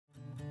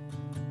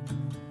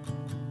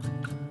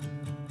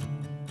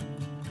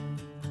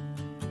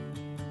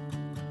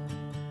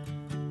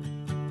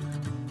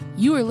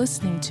You are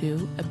listening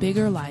to A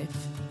Bigger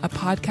Life, a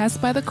podcast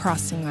by The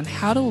Crossing on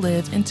how to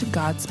live into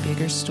God's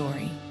bigger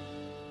story.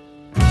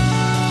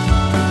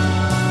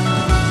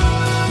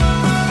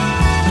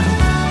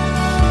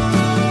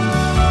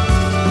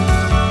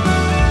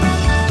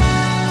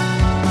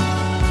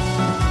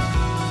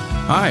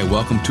 Hi,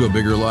 welcome to A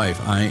Bigger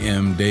Life. I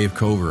am Dave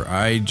Cover.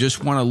 I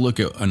just want to look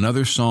at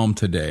another psalm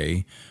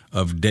today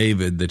of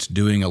David that's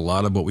doing a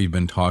lot of what we've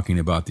been talking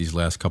about these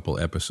last couple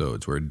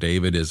episodes, where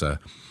David is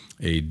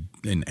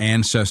an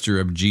ancestor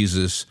of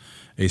Jesus,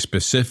 a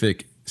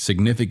specific,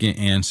 significant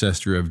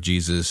ancestor of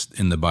Jesus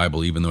in the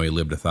Bible, even though he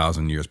lived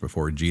 1,000 years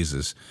before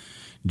Jesus.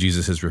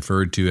 Jesus is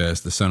referred to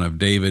as the son of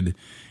David,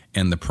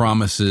 and the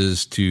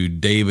promises to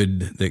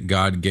David that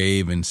God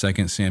gave in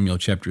 2 Samuel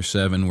chapter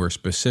 7 were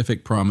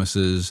specific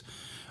promises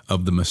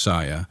of the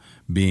Messiah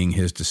being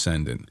his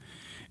descendant.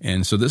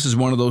 And so this is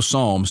one of those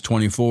Psalms,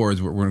 24,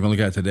 is what we're going to look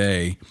at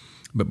today.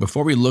 But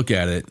before we look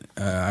at it,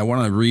 I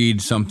want to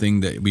read something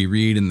that we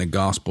read in the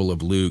Gospel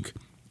of Luke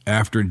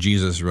after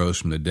Jesus rose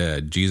from the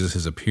dead. Jesus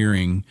is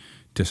appearing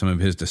to some of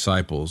his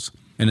disciples.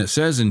 And it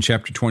says in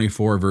chapter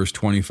 24, verse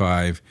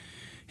 25,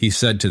 Jesus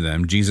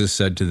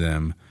said to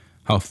them,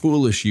 "How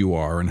foolish you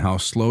are and how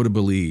slow to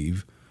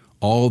believe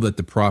all that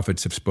the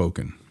prophets have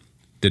spoken.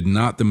 Did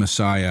not the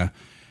Messiah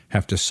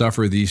have to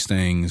suffer these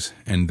things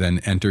and then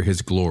enter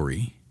his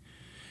glory?"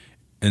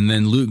 And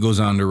then Luke goes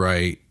on to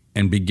write,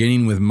 "And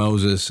beginning with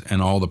Moses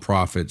and all the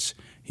prophets,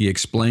 he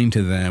explained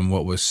to them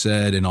what was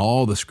said in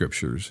all the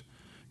scriptures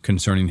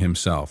concerning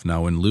himself."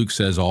 Now, when Luke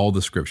says all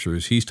the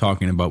scriptures, he's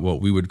talking about what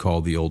we would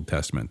call the Old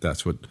Testament.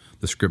 That's what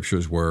the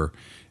scriptures were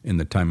in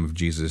the time of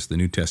Jesus. The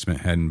New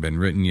Testament hadn't been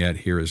written yet.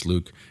 Here is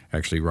Luke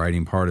actually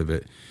writing part of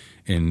it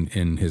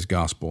in his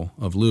Gospel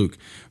of Luke.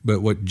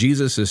 But what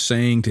Jesus is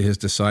saying to his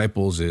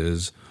disciples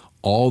is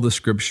all the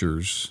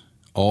scriptures,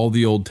 all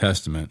the Old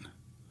Testament,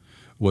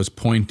 was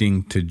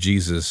pointing to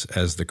Jesus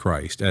as the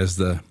Christ, as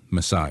the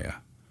Messiah.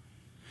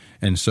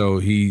 And so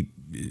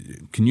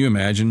can you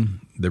imagine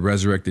the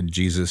resurrected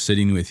Jesus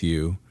sitting with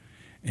you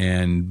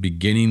and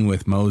beginning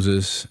with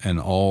Moses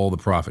and all the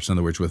prophets, in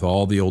other words, with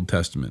all the Old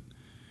Testament,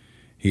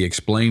 he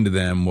explained to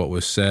them what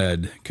was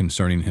said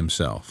concerning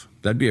himself.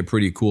 That'd be a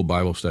pretty cool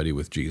Bible study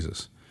with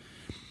Jesus.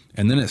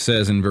 And then it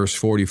says in verse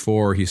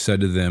 44, he said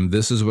to them,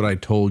 "This is what I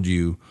told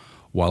you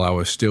while I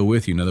was still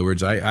with you." In other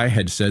words, I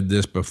had said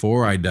this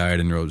before I died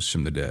and rose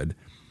from the dead.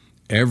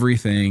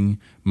 "Everything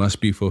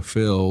must be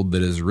fulfilled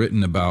that is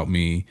written about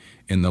me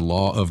in the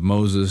law of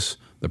Moses,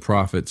 the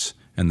prophets,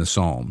 and the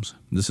Psalms."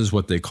 This is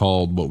what we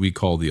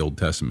call the Old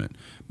Testament.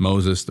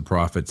 Moses, the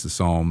prophets, the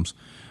Psalms,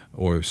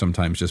 or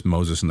sometimes just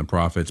Moses and the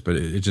prophets, but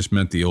it just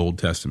meant the Old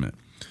Testament.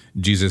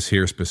 Jesus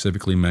here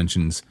specifically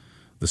mentions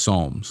the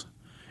Psalms.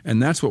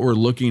 And that's what we're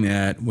looking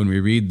at when we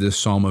read this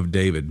Psalm of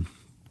David,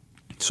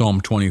 Psalm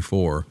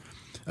 24.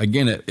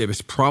 Again,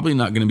 it's probably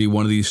not going to be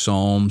one of these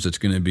Psalms that's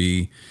going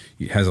to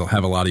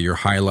have a lot of your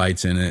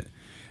highlights in it,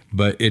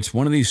 but it's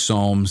one of these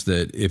Psalms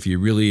that if you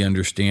really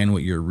understand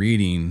what you're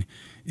reading,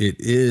 it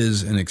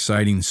is an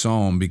exciting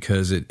Psalm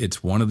because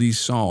it's one of these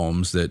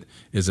Psalms that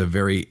is a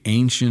very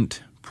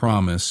ancient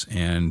promise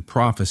and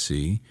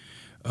prophecy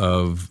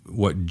of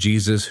what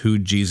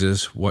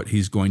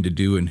he's going to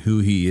do and who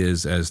he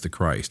is as the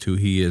Christ, who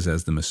he is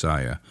as the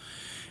Messiah.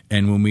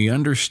 And when we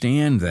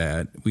understand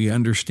that, we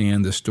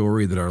understand the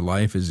story that our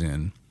life is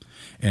in.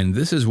 And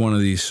this is one of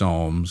these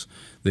Psalms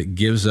that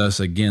gives us,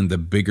 again, the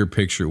bigger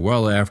picture.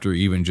 Well after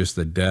even just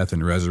the death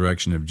and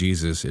resurrection of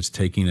Jesus, it's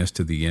taking us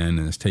to the end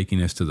and it's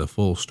taking us to the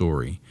full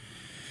story.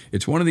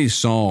 It's one of these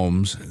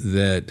Psalms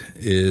that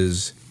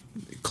is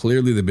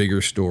clearly the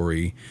bigger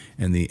story,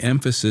 and the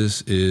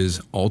emphasis is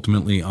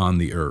ultimately on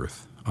the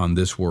earth, on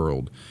this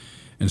world.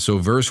 And so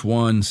verse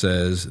 1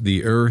 says,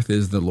 "The earth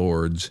is the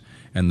Lord's,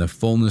 and the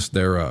fullness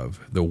thereof,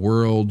 the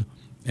world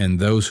and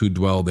those who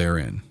dwell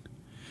therein."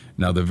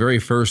 Now, the very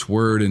first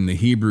word in the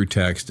Hebrew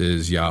text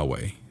is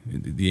Yahweh.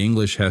 The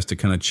English has to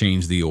kind of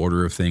change the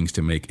order of things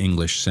to make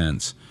English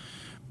sense.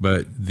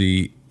 But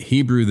the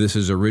Hebrew this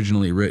is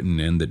originally written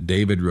in, that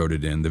David wrote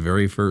it in, the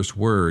very first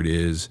word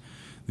is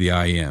the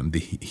I am,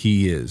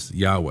 he is,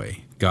 Yahweh,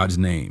 God's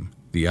name,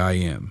 the I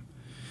am.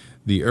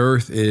 The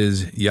earth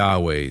is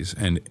Yahweh's,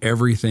 and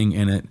everything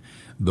in it,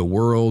 the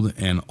world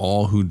and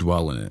all who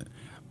dwell in it,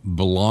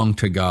 belong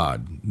to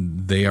God.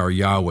 They are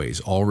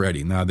Yahweh's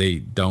already. Now, they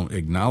don't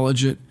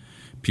acknowledge it.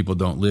 People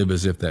don't live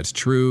as if that's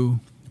true.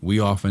 We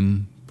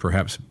often,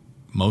 perhaps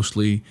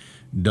mostly,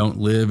 don't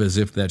live as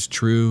if that's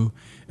true,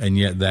 and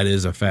yet that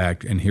is a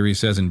fact. And here he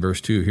says in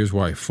verse 2, here's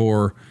why.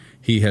 "For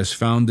he has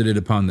founded it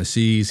upon the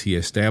seas, he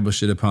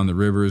established it upon the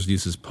rivers."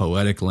 This is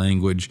poetic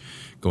language,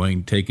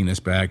 taking us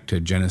back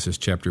to Genesis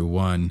chapter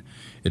 1.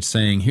 It's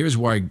saying, here's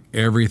why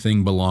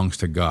everything belongs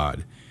to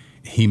God.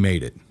 He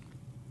made it.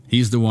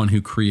 He's the one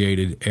who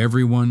created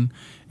everyone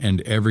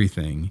and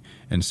everything.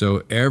 And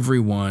so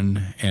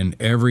everyone and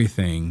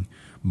everything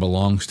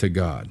belongs to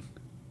God.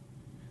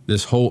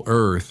 This whole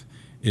earth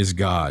is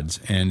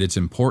God's, and it's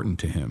important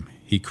to him.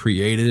 He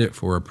created it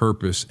for a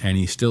purpose, and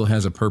he still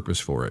has a purpose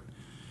for it,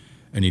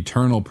 an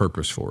eternal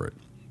purpose for it.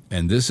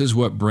 And this is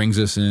what brings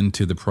us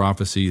into the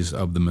prophecies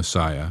of the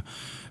Messiah.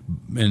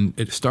 And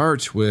it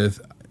starts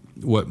with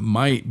what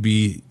might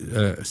be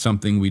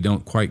something we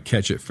don't quite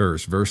catch at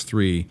first. Verse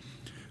 3,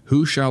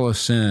 who shall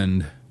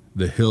ascend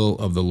the hill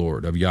of the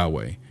Lord, of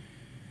Yahweh?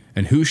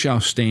 And who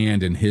shall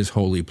stand in his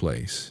holy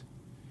place?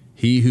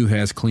 He who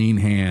has clean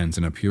hands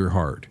and a pure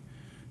heart,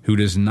 who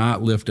does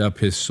not lift up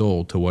his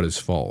soul to what is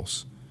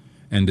false,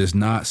 and does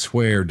not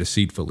swear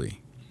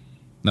deceitfully.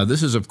 Now,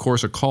 this is, of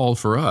course, a call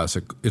for us.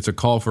 It's a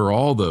call for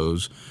all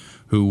those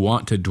who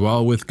want to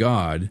dwell with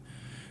God,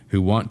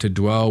 who want to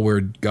dwell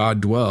where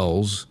God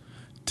dwells,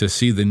 to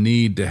see the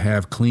need to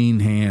have clean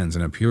hands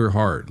and a pure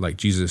heart. Like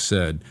Jesus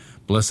said,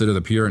 blessed are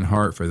the pure in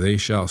heart, for they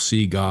shall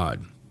see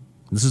God.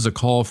 This is a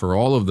call for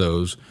all of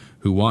those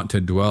who want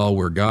to dwell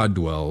where God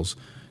dwells,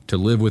 to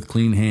live with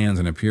clean hands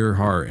and a pure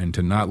heart, and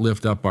to not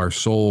lift up our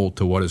soul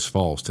to what is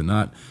false, to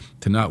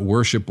not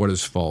worship what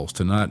is false,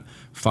 to not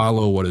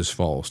follow what is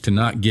false, to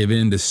not give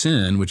in to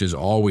sin, which is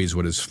always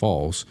what is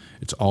false.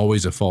 It's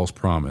always a false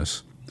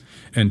promise,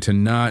 and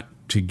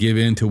to give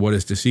in to what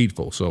is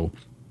deceitful. So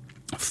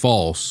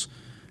false,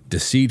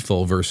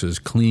 deceitful versus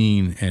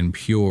clean and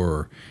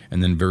pure.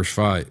 And then verse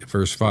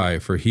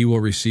 5, for he will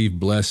receive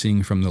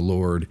blessing from the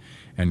Lord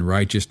and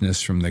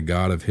righteousness from the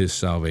God of his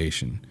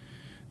salvation.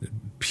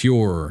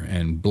 Pure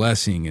and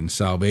blessing and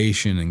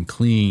salvation and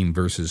clean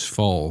versus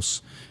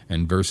false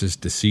and versus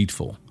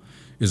deceitful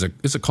is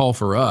a call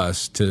for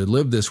us to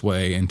live this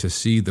way and to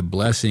see the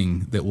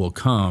blessing that will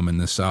come and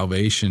the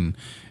salvation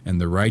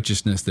and the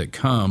righteousness that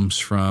comes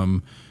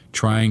from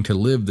trying to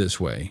live this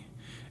way,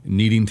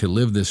 needing to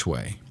live this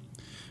way.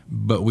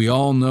 But we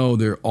all know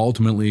there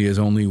ultimately is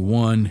only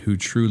one who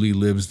truly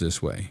lives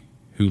this way,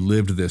 who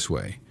lived this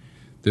way.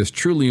 There's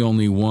truly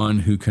only one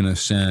who can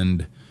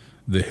ascend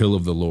the hill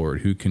of the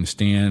Lord, who can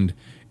stand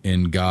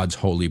in God's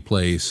holy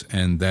place,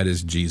 and that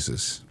is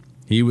Jesus.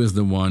 He was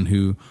the one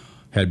who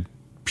had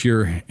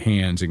pure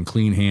hands and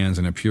clean hands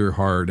and a pure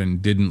heart,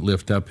 and didn't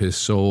lift up his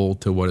soul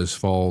to what is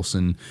false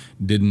and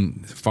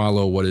didn't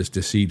follow what is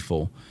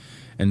deceitful.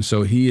 And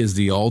so he is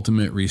the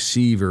ultimate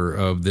receiver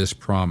of this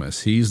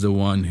promise. He's the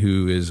one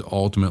who is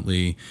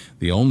ultimately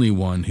the only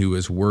one who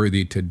is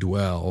worthy to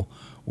dwell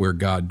where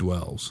God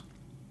dwells.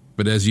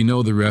 But as you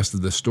know the rest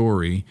of the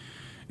story,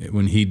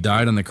 when he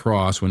died on the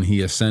cross, when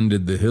he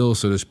ascended the hill,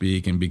 so to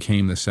speak, and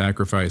became the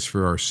sacrifice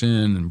for our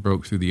sin and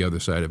broke through the other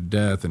side of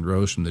death and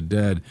rose from the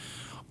dead,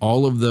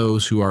 all of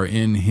those who are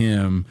in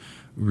him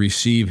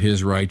receive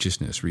his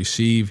righteousness,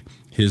 receive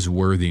his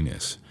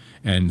worthiness.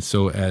 And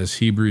so as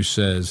Hebrews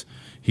says,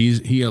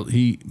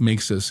 he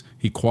makes us,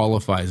 he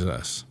qualifies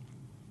us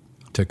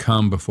to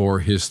come before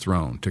his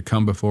throne, to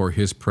come before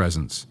his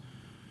presence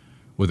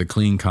with a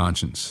clean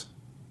conscience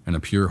and a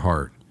pure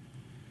heart,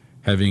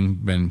 having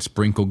been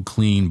sprinkled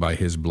clean by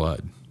his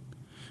blood.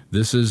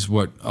 This is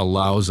what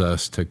allows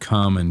us to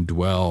come and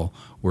dwell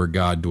where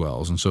God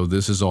dwells. And so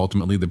this is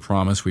ultimately the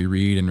promise we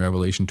read in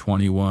Revelation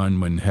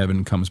 21 when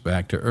heaven comes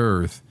back to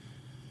earth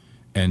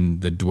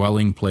and the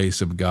dwelling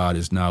place of God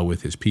is now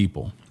with his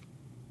people.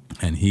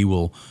 And he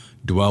will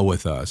dwell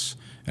with us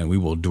and we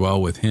will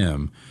dwell with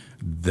him.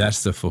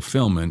 That's the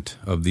fulfillment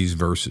of these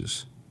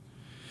verses.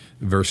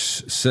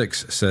 Verse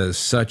 6 says,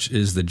 such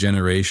is the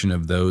generation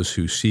of those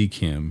who seek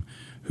him,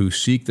 who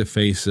seek the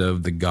face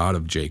of the God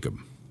of Jacob.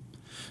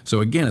 So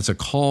again, it's a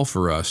call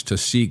for us to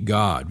seek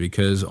God,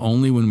 because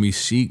only when we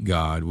seek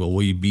God will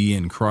we be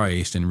in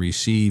Christ and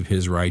receive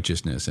his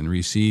righteousness and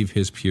receive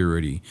his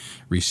purity,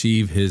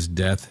 receive his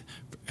death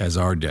as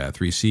our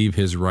death, receive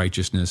his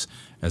righteousness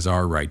as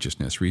our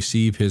righteousness,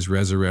 receive his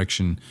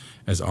resurrection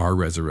as our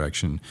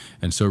resurrection,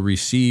 and so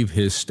receive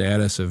his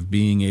status of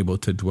being able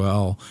to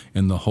dwell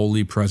in the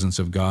holy presence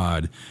of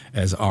God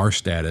as our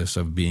status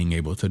of being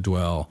able to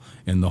dwell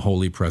in the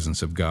holy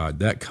presence of God.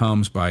 That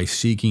comes by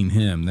seeking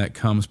him. That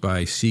comes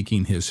by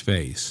seeking his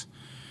face.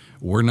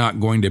 We're not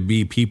going to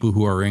be people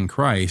who are in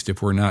Christ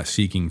if we're not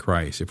seeking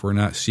Christ, if we're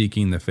not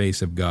seeking the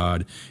face of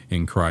God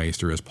in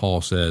Christ, or as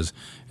Paul says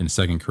in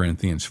 2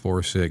 Corinthians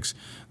 4:6,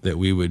 that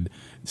we would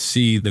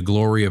see the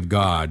glory of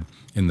God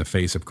in the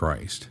face of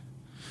Christ.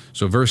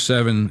 So verse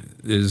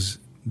 7 is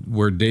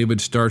where David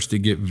starts to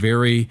get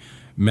very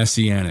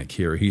messianic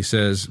here. He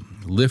says,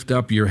 lift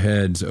up your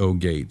heads, O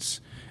gates,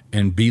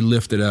 and be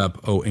lifted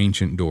up, O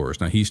ancient doors.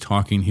 Now, he's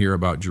talking here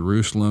about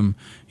Jerusalem.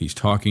 He's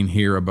talking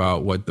here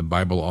about what the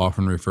Bible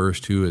often refers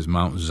to as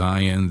Mount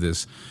Zion,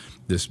 this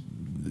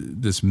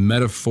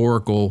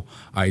metaphorical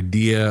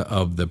idea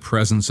of the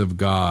presence of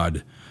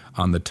God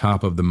on the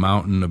top of the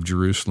mountain of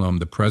Jerusalem,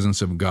 the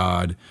presence of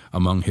God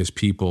among his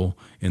people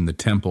in the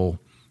temple.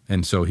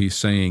 And so he's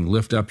saying,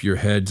 lift up your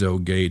heads, O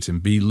gates,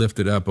 and be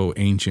lifted up, O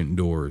ancient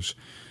doors,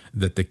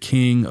 that the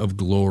King of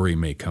glory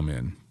may come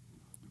in.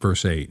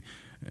 Verse 8,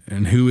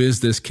 and who is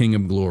this King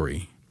of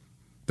glory?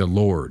 The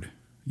Lord,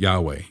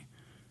 Yahweh,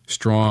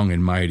 strong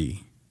and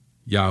mighty,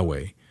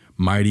 Yahweh,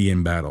 mighty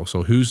in battle.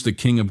 So who's the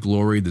King of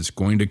glory that's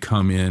going to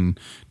come in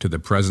to the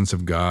presence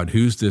of God?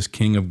 Who's this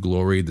King of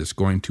glory that's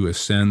going to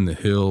ascend the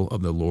hill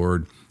of the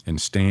Lord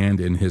and stand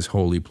in his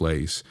holy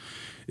place?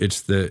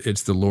 It's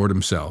the Lord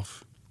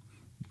himself.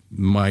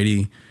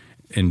 mighty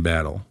in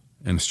battle,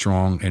 and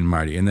strong and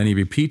mighty. And then he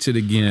repeats it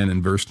again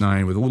in verse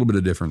 9 with a little bit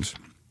of difference.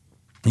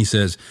 He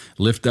says,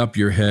 lift up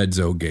your heads,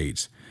 O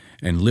gates,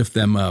 and lift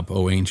them up,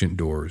 O ancient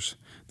doors,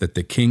 that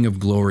the King of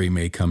glory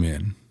may come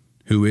in.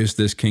 Who is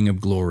this King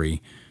of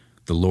glory?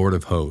 The Lord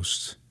of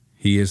hosts.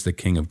 He is the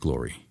King of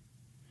glory.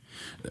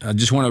 I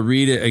just want to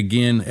read it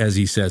again as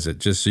he says it,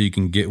 just so you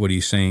can get what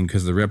he's saying,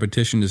 because the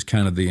repetition is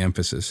kind of the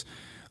emphasis.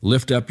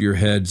 Lift up your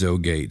heads, O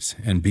gates,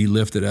 and be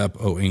lifted up,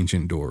 O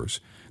ancient doors,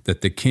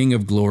 that the King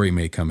of glory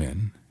may come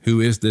in. Who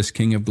is this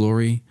King of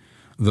glory?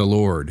 The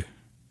Lord,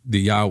 the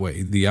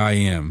Yahweh, the I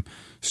Am,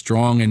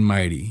 strong and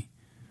mighty,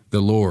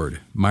 the Lord,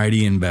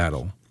 mighty in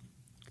battle.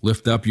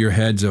 Lift up your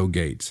heads, O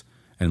gates,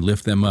 and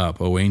lift them up,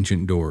 O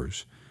ancient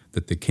doors,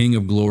 that the King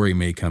of glory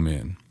may come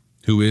in.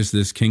 Who is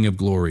this King of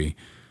glory?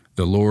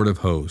 The Lord of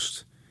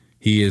hosts.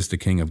 He is the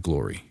King of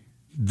glory.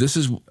 This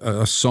is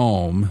a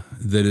psalm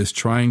that is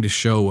trying to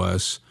show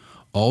us,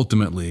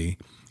 ultimately,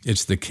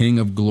 it's the King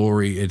of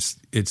glory.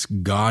 It's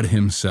God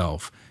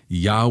himself.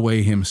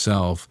 Yahweh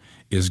himself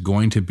is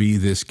going to be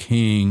this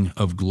King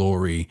of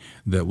glory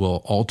that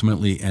will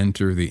ultimately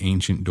enter the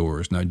ancient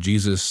doors. Now,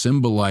 Jesus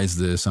symbolized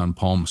this on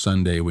Palm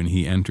Sunday when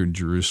he entered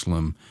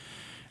Jerusalem.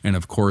 And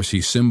of course,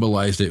 he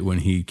symbolized it when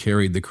he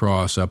carried the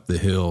cross up the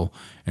hill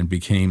and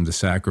became the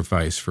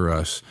sacrifice for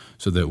us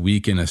so that we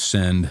can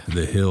ascend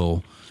the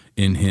hill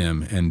in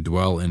him and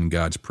dwell in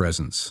God's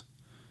presence.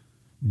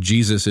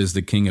 Jesus is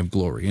the King of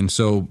glory. And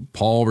so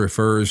Paul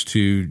refers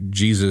to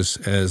Jesus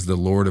as the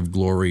Lord of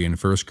glory in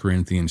 1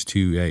 Corinthians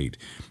 2:8.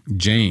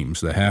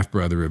 James, the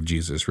half-brother of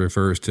Jesus,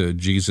 refers to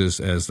Jesus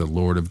as the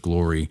Lord of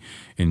glory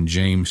in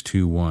James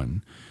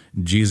 2:1.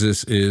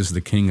 Jesus is the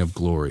King of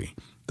glory,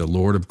 the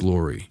Lord of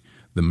glory,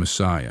 the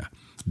Messiah.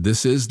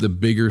 This is the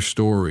bigger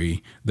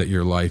story that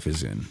your life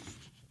is in.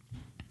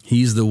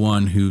 He's the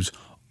one who's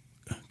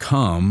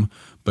come,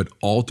 but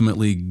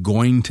ultimately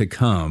going to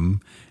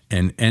come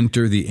and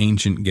enter the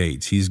ancient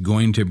gates. He's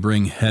going to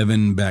bring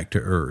heaven back to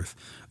earth.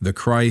 The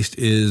Christ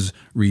is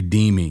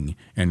redeeming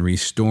and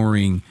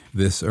restoring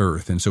this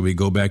earth. And so we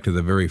go back to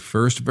the very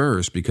first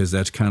verse because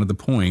that's kind of the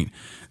point.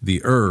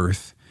 The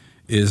earth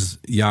is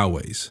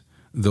Yahweh's,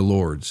 the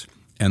Lord's,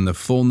 and the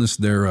fullness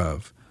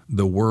thereof.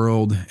 The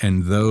world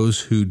and those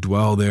who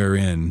dwell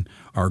therein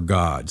are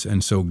God's.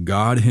 And so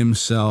God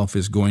himself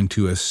is going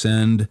to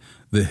ascend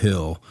the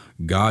hill.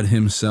 God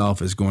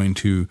himself is going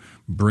to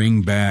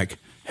bring back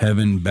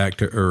heaven back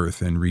to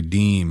earth and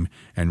redeem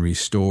and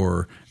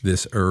restore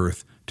this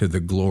earth to the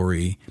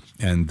glory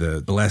and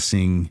the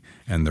blessing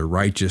and the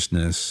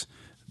righteousness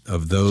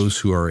of those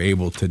who are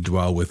able to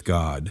dwell with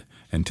God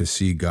and to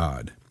see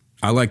God.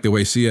 I like the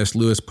way C.S.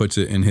 Lewis puts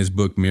it in his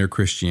book, Mere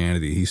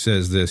Christianity. He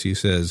says this, he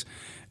says,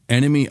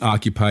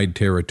 enemy-occupied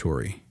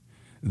territory.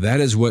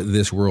 That is what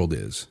this world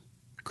is.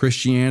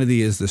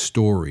 Christianity is the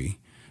story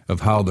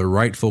of how the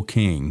rightful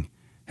king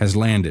has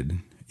landed,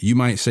 you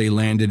might say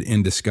landed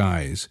in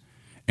disguise,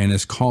 and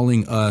is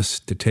calling us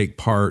to take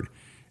part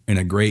in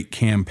a great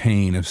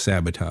campaign of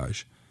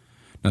sabotage.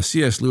 Now,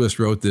 C.S. Lewis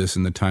wrote this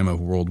in the time of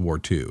World War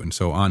II, and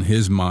so on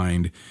his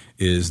mind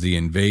is the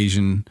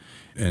invasion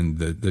and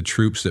the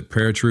troops that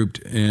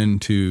paratrooped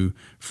into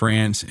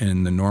France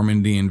in the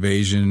Normandy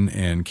invasion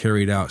and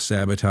carried out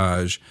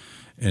sabotage.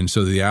 And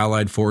so the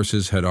Allied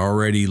forces had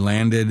already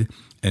landed,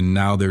 and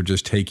now they're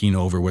just taking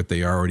over what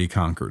they already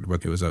conquered.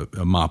 It was a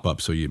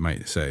mop-up, so you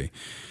might say.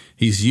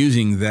 He's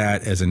using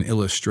that as an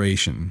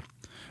illustration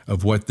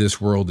of what this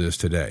world is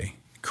today.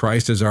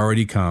 Christ has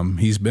already come.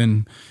 He's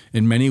been,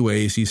 in many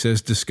ways, he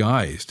says,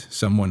 disguised.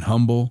 Someone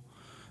humble,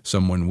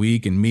 someone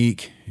weak and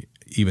meek.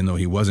 Even though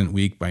he wasn't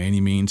weak by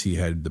any means, he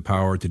had the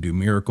power to do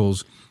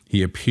miracles.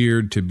 He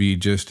appeared to be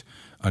just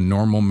a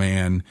normal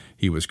man.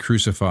 He was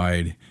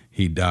crucified.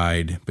 He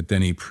died. But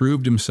then he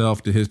proved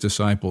himself to his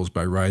disciples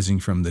by rising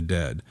from the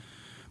dead.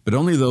 But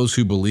only those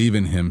who believe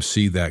in him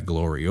see that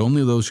glory.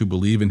 Only those who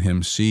believe in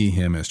him see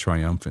him as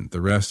triumphant.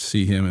 The rest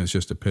see him as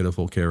just a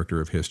pitiful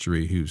character of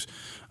history who's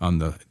on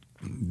the,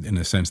 in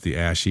a sense, the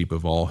ash heap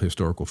of all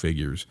historical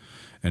figures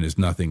and is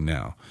nothing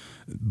now.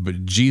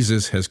 But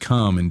Jesus has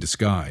come in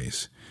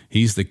disguise.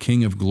 He's the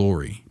King of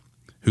glory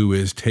who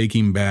is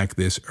taking back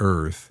this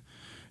earth.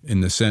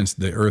 In the sense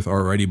the earth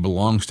already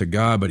belongs to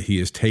God, but he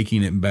is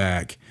taking it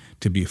back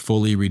to be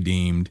fully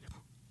redeemed,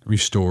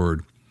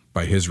 restored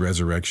by his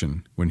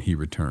resurrection when he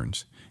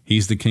returns.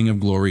 He's the King of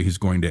glory who's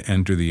going to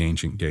enter the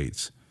ancient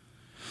gates.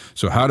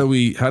 So how do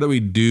we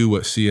do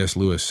what C.S.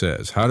 Lewis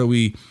says? How do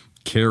we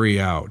carry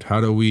out?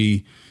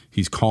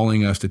 He's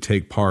calling us to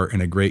take part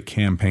in a great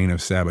campaign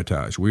of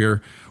sabotage.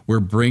 We're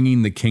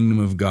bringing the kingdom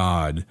of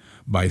God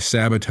by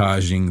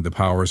sabotaging the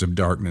powers of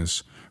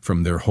darkness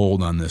from their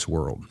hold on this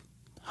world.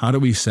 How do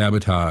we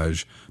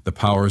sabotage the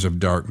powers of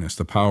darkness,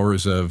 the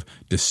powers of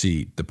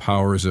deceit, the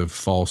powers of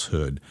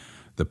falsehood,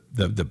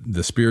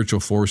 the spiritual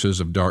forces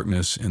of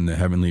darkness in the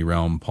heavenly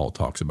realm Paul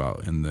talks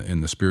about,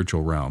 in the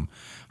spiritual realm?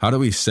 How do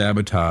we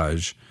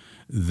sabotage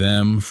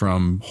them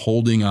from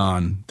holding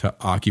on to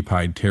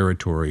occupied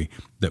territory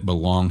that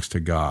belongs to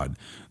God,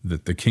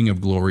 that the King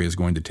of Glory is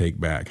going to take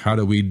back. How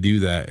do we do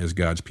that as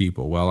God's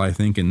people? Well, I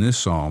think in this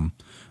psalm,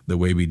 the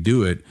way we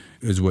do it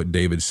is what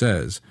David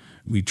says.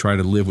 We try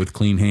to live with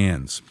clean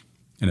hands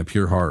and a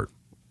pure heart.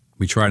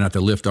 We try not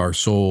to lift our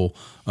soul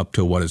up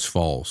to what is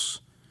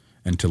false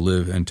and to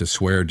live and to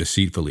swear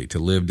deceitfully, to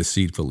live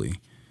deceitfully,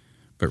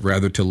 but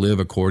rather to live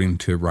according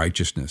to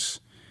righteousness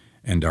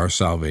and our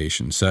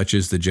salvation. Such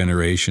is the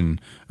generation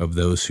of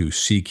those who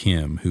seek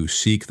him, who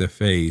seek the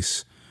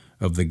face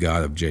of the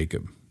God of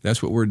Jacob.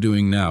 That's what we're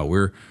doing now.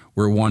 We're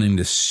wanting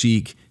to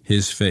seek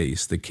his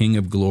face, the King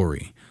of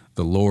Glory,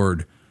 the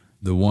Lord,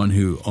 the one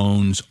who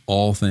owns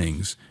all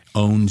things,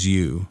 owns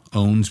you,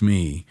 owns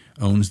me,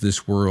 owns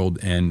this world,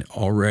 and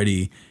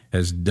already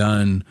has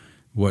done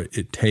what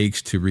it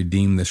takes to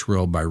redeem this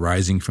world by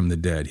rising from the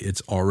dead.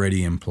 It's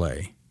already in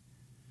play.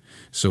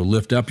 So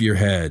lift up your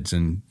heads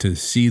and to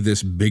see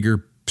this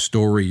bigger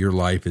story your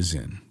life is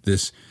in,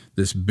 this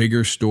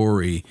bigger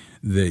story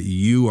that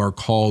you are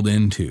called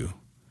into,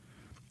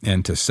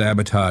 and to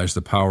sabotage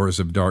the powers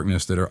of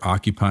darkness that are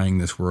occupying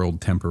this world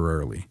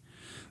temporarily.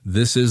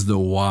 This is the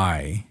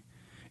why,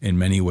 in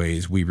many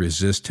ways, we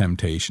resist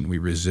temptation, we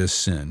resist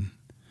sin.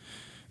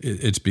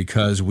 It's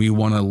because we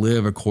want to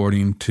live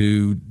according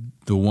to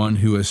the one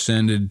who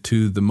ascended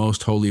to the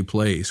most holy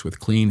place with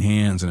clean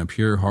hands and a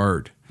pure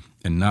heart,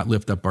 and not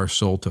lift up our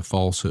soul to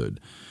falsehood.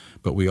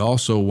 But we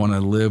also want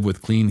to live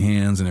with clean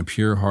hands and a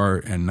pure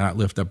heart and not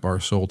lift up our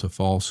soul to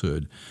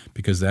falsehood,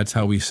 because that's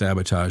how we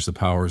sabotage the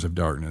powers of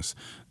darkness,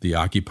 the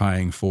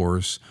occupying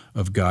force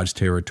of God's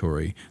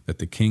territory that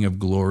the King of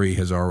Glory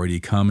has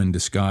already come in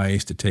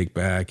disguise to take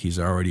back. He's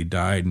already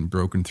died and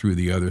broken through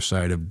the other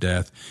side of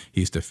death.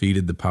 He's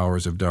defeated the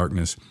powers of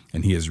darkness,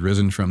 and he has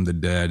risen from the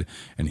dead,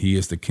 and he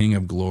is the King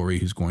of Glory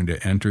who's going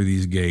to enter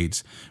these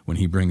gates when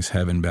he brings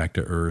heaven back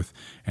to earth.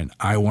 And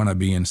I want to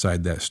be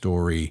inside that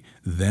story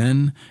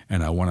then,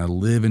 and I want to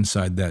live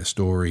inside that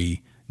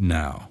story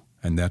now.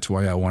 And that's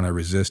why I want to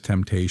resist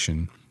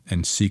temptation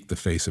and seek the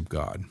face of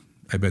God.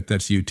 I bet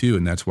that's you too,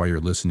 and that's why you're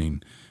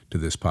listening to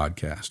this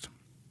podcast.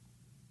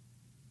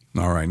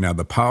 All right, now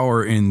the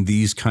power in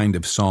these kind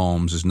of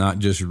psalms is not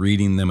just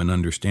reading them and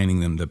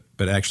understanding them,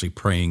 but actually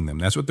praying them.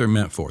 That's what they're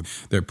meant for.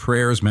 Their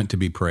prayers meant to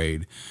be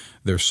prayed.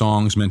 Their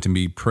songs meant to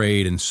be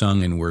prayed and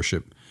sung in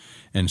worship.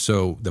 And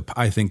so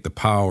I think the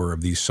power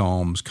of these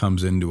psalms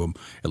comes into them,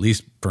 at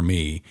least for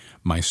me,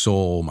 my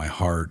soul, my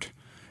heart,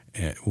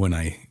 when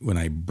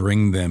I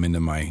bring them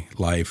into my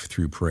life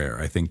through prayer.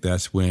 I think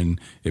that's when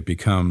it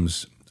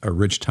becomes a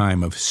rich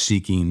time of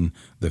seeking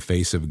the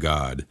face of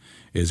God,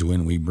 is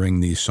when we bring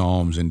these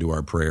psalms into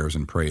our prayers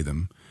and pray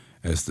them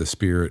as the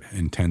Spirit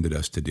intended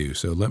us to do.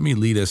 So let me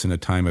lead us in a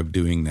time of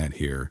doing that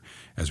here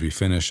as we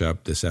finish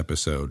up this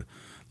episode.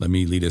 Let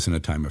me lead us in a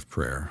time of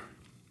prayer.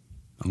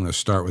 I'm going to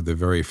start with the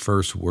very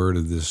first word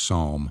of this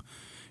psalm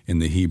in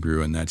the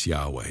Hebrew, and that's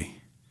Yahweh,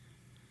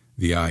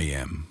 the I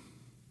am.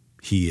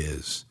 He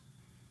is.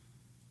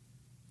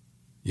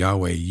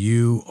 Yahweh,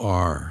 you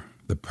are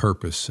the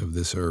purpose of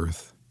this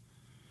earth.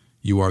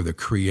 You are the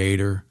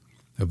creator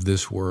of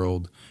this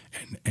world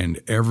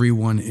and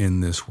everyone in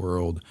this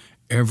world,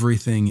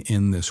 everything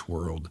in this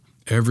world,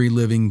 every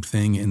living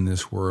thing in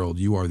this world.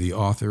 You are the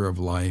author of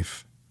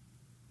life,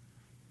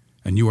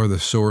 and you are the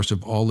source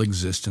of all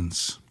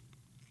existence.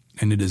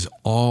 And it is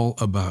all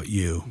about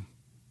you.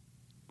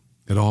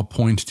 It all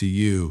points to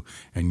you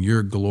and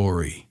your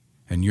glory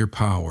and your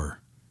power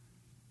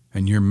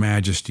and your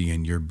majesty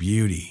and your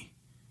beauty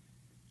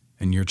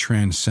and your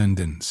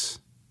transcendence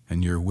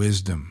and your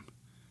wisdom.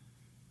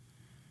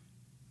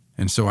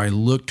 And so I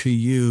look to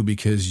you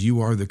because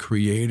you are the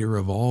creator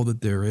of all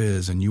that there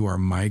is, and you are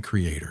my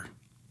creator.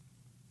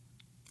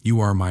 You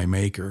are my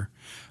maker,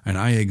 and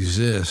I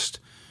exist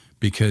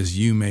because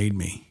you made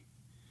me.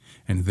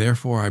 And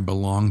therefore I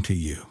belong to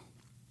you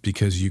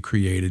because you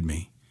created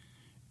me.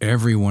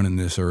 Everyone in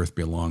this earth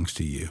belongs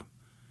to you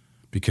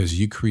because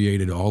you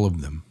created all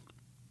of them.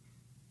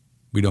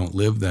 We don't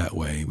live that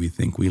way. We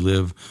think we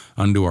live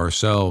unto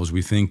ourselves.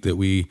 We think that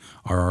we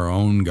are our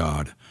own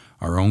God,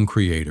 our own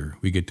creator.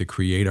 We get to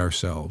create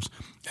ourselves.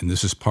 And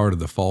this is part of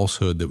the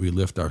falsehood that we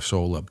lift our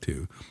soul up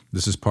to.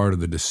 This is part of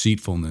the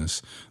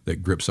deceitfulness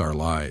that grips our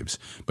lives.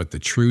 But the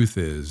truth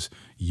is,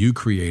 you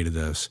created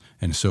us,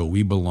 and so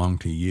we belong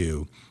to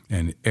you.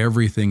 And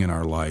everything in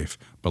our life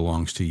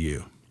belongs to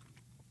you.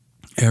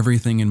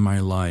 Everything in my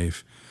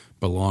life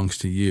belongs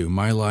to you.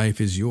 My life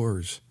is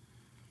yours.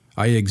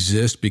 I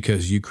exist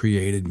because you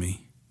created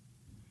me,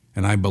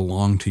 and I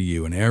belong to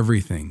you, and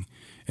everything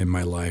in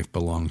my life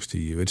belongs to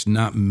you. It's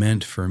not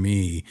meant for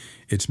me.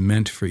 It's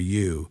meant for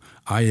you.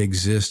 I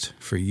exist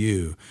for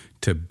you,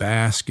 to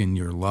bask in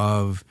your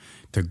love,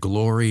 to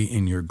glory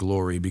in your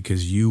glory,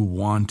 because you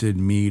wanted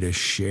me to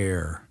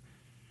share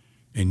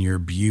in your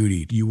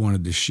beauty. You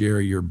wanted to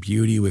share your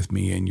beauty with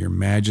me and your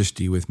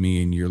majesty with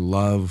me and your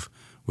love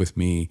with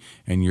me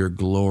and your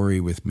glory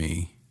with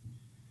me.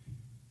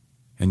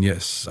 And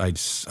yes,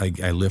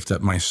 I lift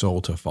up my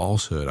soul to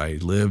falsehood. I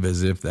live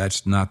as if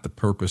that's not the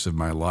purpose of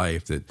my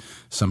life, that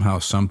somehow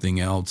something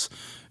else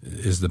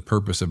is the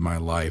purpose of my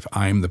life.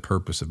 I'm the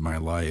purpose of my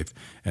life.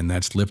 And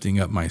that's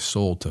lifting up my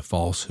soul to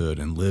falsehood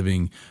and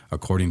living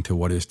according to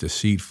what is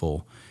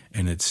deceitful.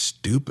 And it's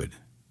stupid.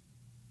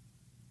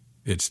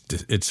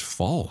 It's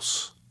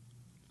false.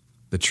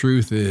 The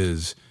truth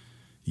is,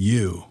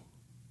 you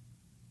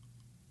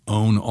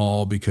own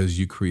all because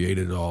you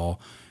created all,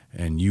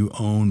 and you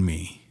own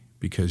me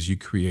because you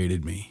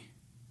created me.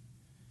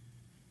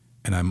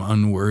 And I'm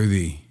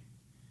unworthy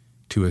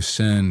to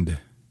ascend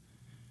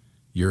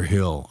your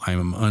hill. I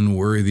am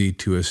unworthy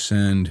to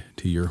ascend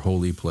to your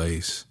holy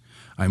place.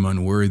 I'm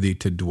unworthy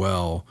to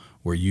dwell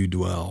where you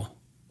dwell.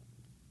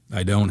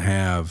 I don't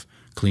have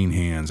clean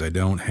hands. I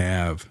don't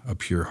have a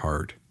pure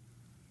heart.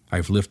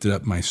 I've lifted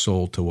up my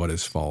soul to what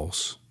is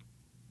false.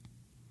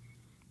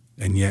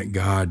 And yet,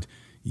 God,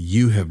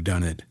 you have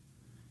done it.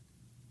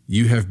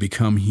 You have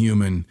become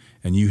human,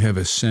 and you have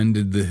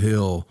ascended the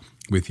hill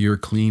with your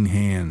clean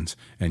hands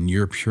and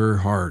your pure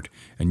heart,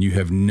 and you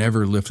have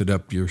never lifted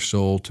up your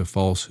soul to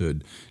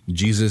falsehood.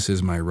 Jesus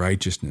is my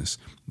righteousness,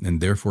 and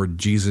therefore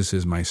Jesus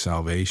is my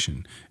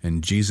salvation,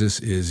 and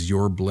Jesus is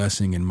your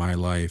blessing in my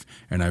life,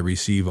 and I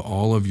receive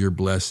all of your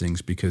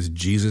blessings because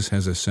Jesus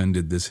has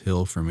ascended this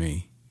hill for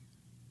me.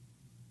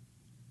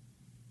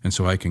 And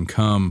so I can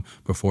come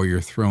before your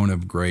throne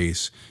of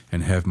grace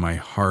and have my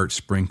heart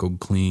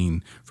sprinkled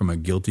clean from a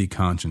guilty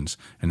conscience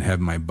and have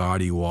my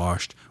body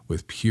washed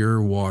with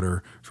pure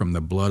water from the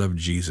blood of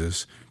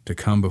Jesus, to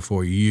come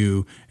before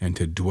you and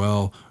to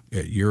dwell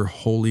at your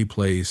holy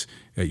place,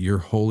 at your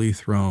holy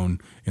throne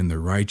in the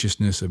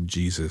righteousness of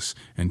Jesus,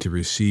 and to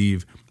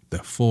receive the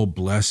full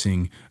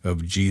blessing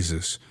of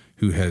Jesus,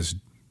 who has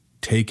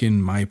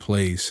taken my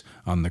place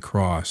on the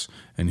cross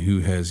and who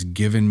has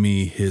given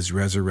me his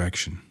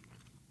resurrection.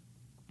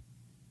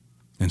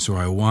 And so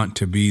I want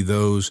to be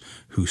those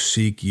who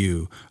seek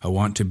you. I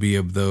want to be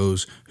of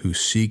those who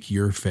seek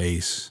your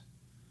face,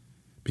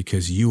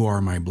 because you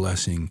are my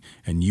blessing,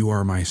 and you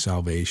are my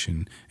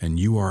salvation, and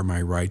you are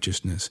my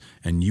righteousness,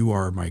 and you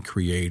are my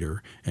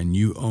creator, and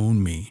you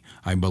own me.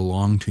 I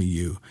belong to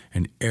you,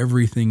 and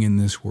everything in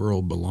this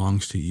world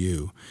belongs to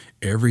you.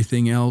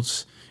 Everything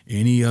else,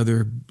 any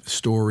other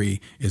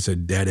story, is a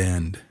dead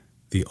end.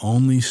 The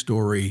only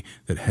story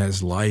that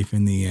has life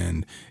in the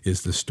end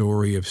is the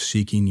story of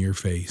seeking your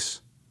face.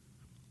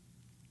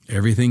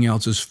 Everything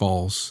else is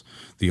false.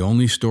 The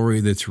only story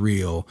that's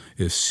real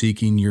is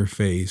seeking your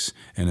face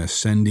and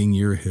ascending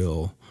your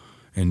hill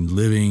and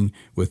living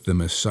with the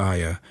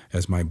Messiah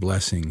as my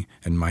blessing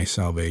and my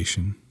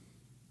salvation.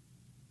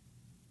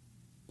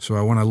 So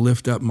I want to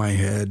lift up my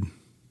head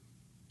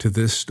to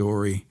this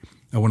story.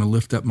 I want to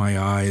lift up my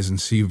eyes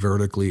and see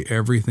vertically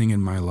everything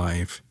in my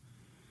life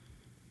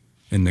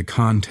in the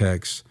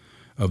context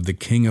of the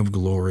King of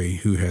Glory,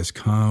 who has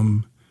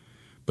come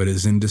but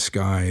is in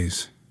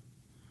disguise,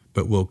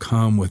 but will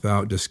come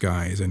without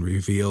disguise and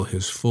reveal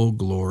his full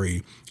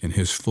glory and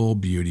his full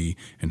beauty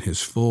and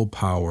his full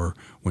power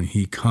when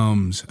he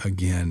comes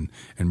again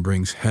and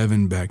brings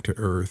heaven back to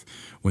earth.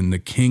 When the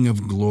King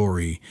of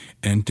Glory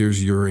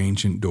enters your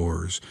ancient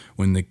doors,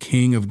 when the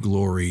King of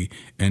Glory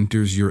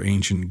enters your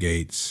ancient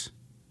gates,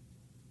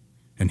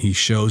 and he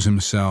shows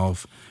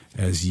himself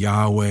as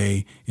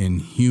Yahweh in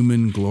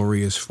human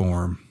glorious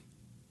form,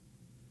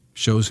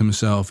 shows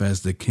himself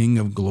as the King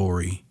of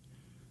Glory,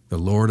 the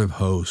Lord of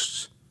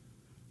hosts,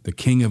 the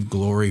King of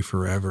Glory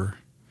forever,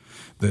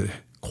 that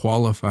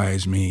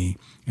qualifies me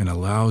and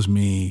allows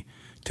me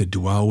to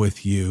dwell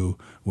with you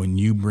when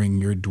you bring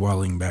your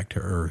dwelling back to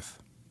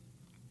earth.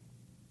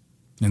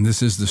 And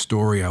this is the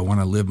story I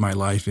want to live my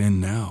life in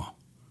now.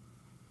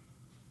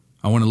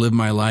 I want to live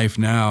my life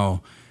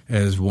now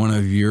as one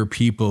of your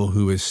people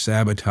who is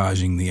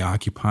sabotaging the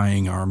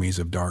occupying armies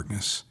of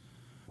darkness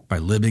by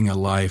living a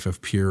life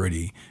of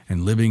purity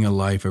and living a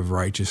life of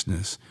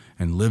righteousness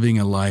and living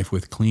a life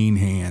with clean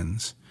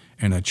hands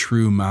and a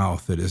true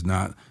mouth that is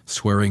not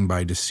swearing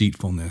by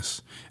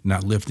deceitfulness,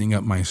 not lifting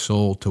up my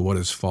soul to what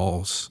is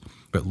false,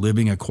 but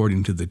living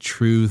according to the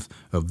truth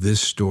of this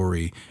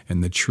story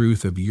and the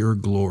truth of your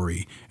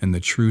glory and the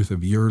truth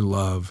of your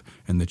love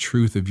and the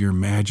truth of your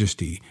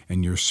majesty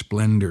and your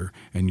splendor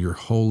and your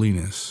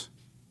holiness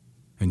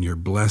and your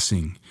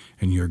blessing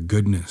and your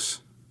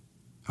goodness.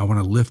 I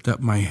want to lift up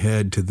my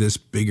head to this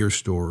bigger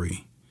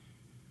story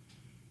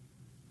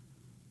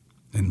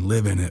and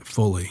live in it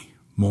fully,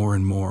 more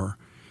and more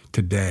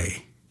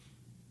today.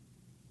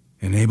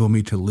 Enable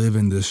me to live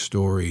in this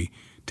story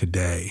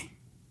today,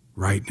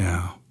 right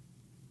now.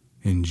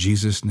 In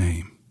Jesus'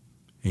 name,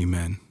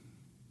 amen.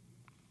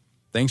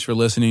 Thanks for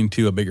listening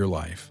to A Bigger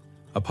Life,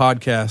 a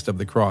podcast of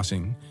The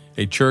Crossing,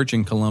 a church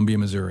in Columbia,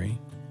 Missouri.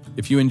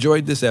 If you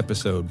enjoyed this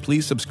episode,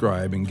 please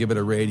subscribe and give it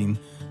a rating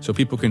so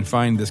people can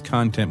find this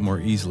content more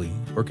easily,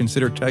 or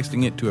consider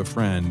texting it to a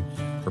friend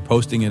or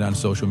posting it on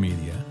social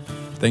media.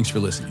 Thanks for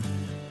listening.